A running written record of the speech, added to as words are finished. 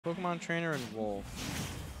Pokemon Trainer and Wolf.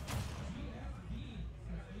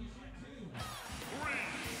 3,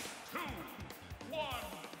 2, 1,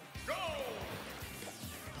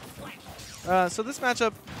 go! So this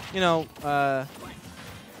matchup, I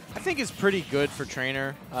think is pretty good for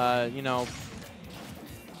Trainer.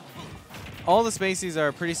 All the Spaceys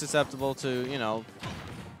are pretty susceptible to,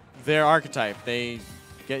 their archetype. You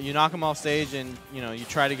knock them off stage and, you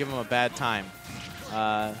try to give them a bad time.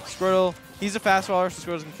 Squirtle, he's a fast faller, so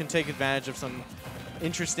Squirtle can take advantage of some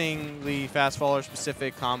interestingly fast faller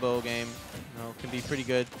specific combo game. Can be pretty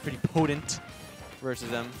good, pretty potent versus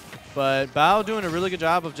them. But Bao doing a really good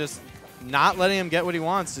job of just not letting him get what he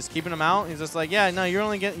wants, just keeping him out. He's just like, yeah, no, you're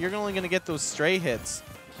only gonna get those stray hits.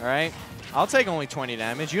 All right, I'll take only 20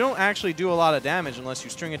 damage. You don't actually do a lot of damage unless you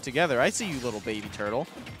string it together. I see you, little baby turtle.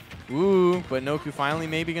 Ooh, but Noku finally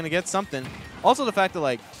maybe gonna get something. Also the fact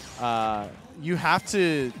that you have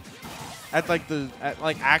to at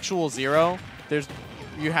actual zero,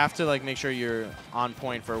 you have to make sure you're on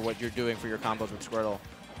point for what you're doing for your combos with Squirtle.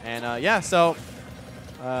 And yeah, so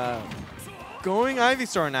going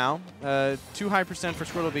Ivysaur now. Too high percent for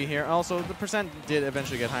Squirtle to be here. Also, the percent did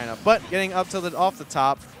eventually get high enough, but getting up to off the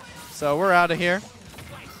top. So we're out of here.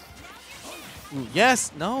 Ooh,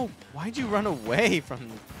 yes, no. Why'd you run away from?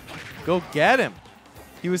 Go get him.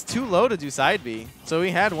 He was too low to do side B, so he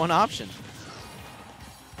had one option.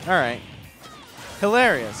 All right.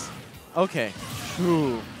 Hilarious. Okay.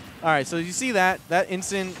 Ooh. All right, so you see that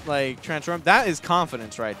instant transform? That is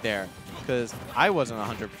confidence right there, because I wasn't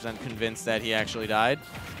 100% convinced that he actually died,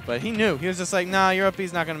 but he knew. He was just like, nah, you're up,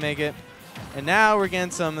 he's not going to make it. And now we're getting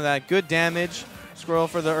some of that good damage. Squirrel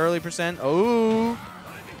for the early percent. Oh.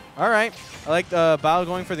 All right. I like Bao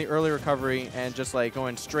going for the early recovery and just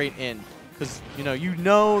going straight in, because you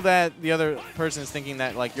know that the other person is thinking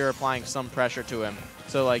that you're applying some pressure to him,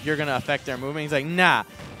 so you're gonna affect their movement. He's like, nah,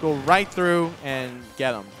 go right through and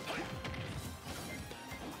get him.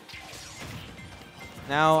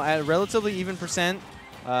 Now at a relatively even percent,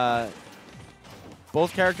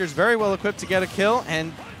 both characters very well equipped to get a kill,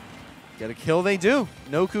 and get a kill they do.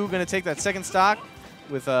 Noku gonna take that second stock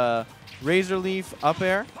with a Razor Leaf up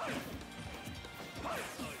air.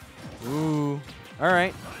 Ooh. All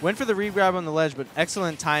right. Went for the regrab on the ledge, but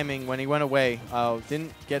excellent timing when he went away.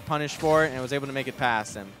 Didn't get punished for it and was able to make it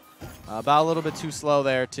past him. About a little bit too slow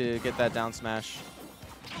there to get that down smash.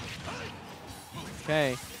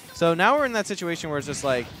 Okay. So now we're in that situation where it's just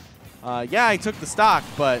yeah, I took the stock,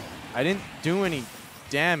 but I didn't do any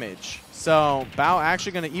damage. So Bao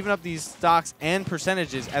actually going to even up these stocks and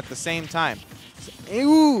percentages at the same time. So,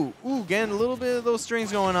 ooh, getting a little bit of those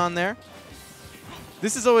strings going on there.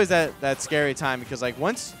 This is always that scary time, because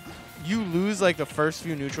once you lose the first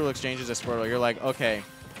few neutral exchanges as Squirtle, you're like, okay,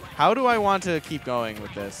 how do I want to keep going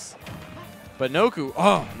with this? But Noku,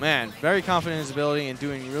 oh man, very confident in his ability and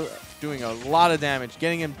doing a lot of damage,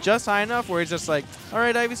 getting him just high enough where he's just like, all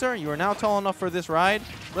right, Ivysaur, you are now tall enough for this ride.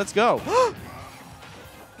 Let's go.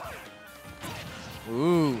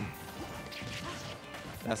 Ooh.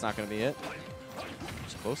 That's not going to be it.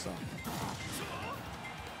 Supposed to.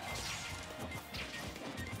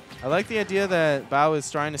 I like the idea that Bao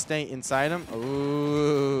is trying to stay inside him.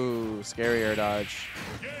 Ooh, scary air dodge.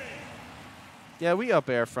 Yeah, we up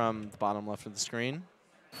air from the bottom left of the screen.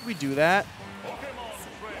 We do that.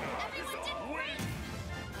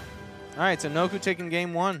 All right, so Noku taking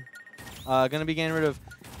game one. Going to be getting rid of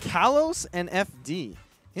Kalos and FD.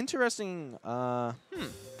 Interesting.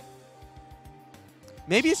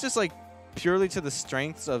 Maybe it's just purely to the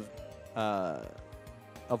strengths of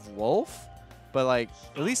Wolf. But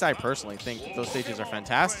at least I personally think that those stages are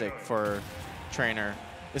fantastic for Trainer,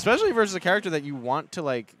 especially versus a character that you want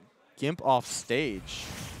to gimp off stage.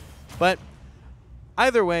 But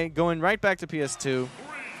either way, going right back to PS2.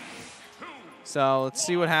 So let's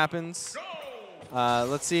see what happens.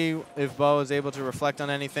 Let's see if Bo is able to reflect on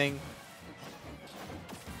anything.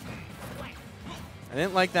 I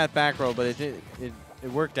didn't like that back row, but it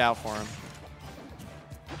worked out for him.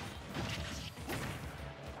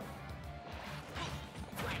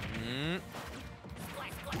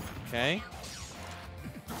 Okay.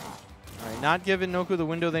 All right, not giving Noku the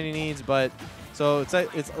window that he needs, but so it's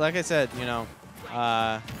like I said,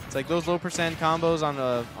 it's those low percent combos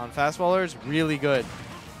on fast fallers, really good.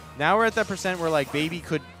 Now we're at that percent where Baby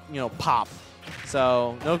could pop.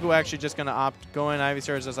 So Noku actually just gonna go in.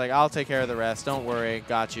 Ivysaur is just I'll take care of the rest. Don't worry,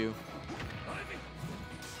 got you.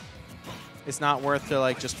 It's not worth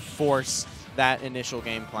to just force that initial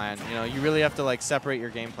game plan. You really have to separate your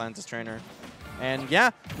game plans as Trainer. And yeah,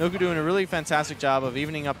 Noku doing a really fantastic job of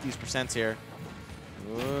evening up these percents here.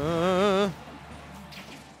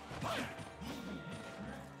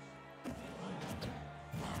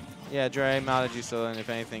 Yeah, Dre, I modded you, so then if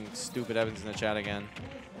anything stupid happens in the chat again,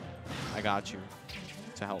 I got you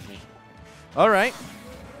to help me. All right.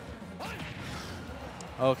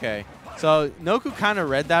 Okay. So Noku kind of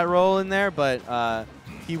read that roll in there, but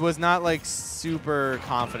he was not like super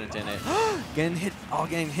confident in it. Getting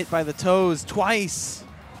hit by the toes twice.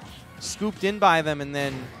 Scooped in by them and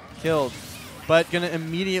then killed. But gonna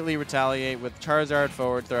immediately retaliate with Charizard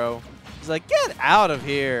forward throw. He's like, get out of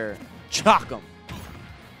here. Chalk him.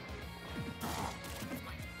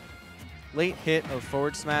 Late hit of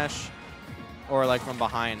forward smash or like from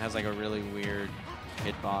behind has like a really weird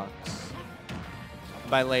hitbox.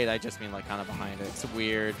 By late, I just mean like kind of behind it. It's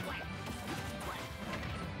weird.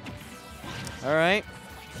 All right.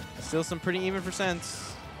 Still some pretty even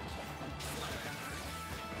percents.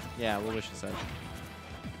 Yeah, we'll wish it said.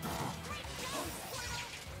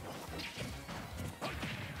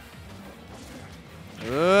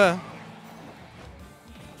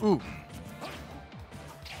 Ooh.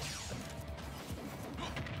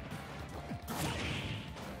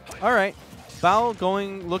 All right.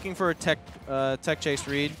 Bao looking for a tech chase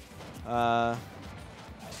read. Okay.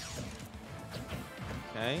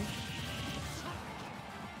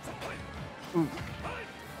 Ooh.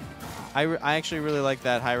 I actually really like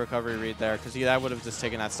that high recovery read there because that would have just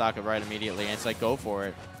taken that stock up right immediately. And it's like, go for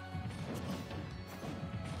it.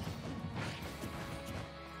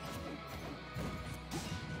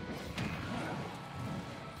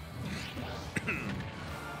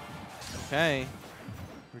 Okay.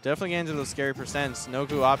 We're definitely getting to those scary percents.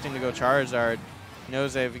 Noku opting to go Charizard. He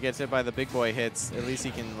knows that if he gets hit by the big boy hits, at least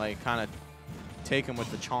he can like kind of take him with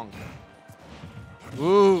the chunk.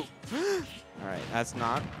 Ooh. All right, that's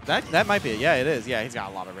not that might be it. Yeah, it is. Yeah, he's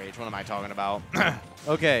got a lot of rage. What am I talking about?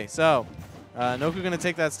 Okay, so Noku gonna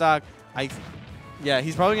take that stock. Yeah,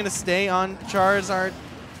 he's probably gonna stay on Charizard,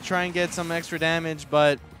 try and get some extra damage,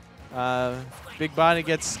 but big body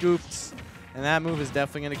gets scooped, and that move is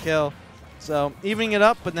definitely gonna kill. So evening it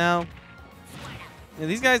up, but now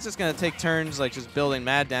these guys just gonna take turns like just building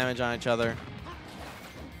mad damage on each other.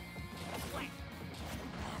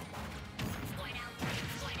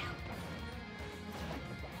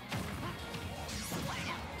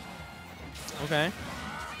 Okay.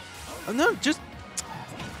 Oh, no, just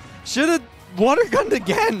should have water gunned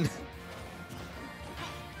again.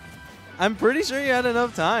 I'm pretty sure you had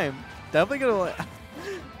enough time. Definitely gonna.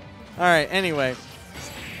 All right. Anyway.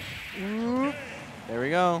 There we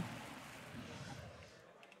go.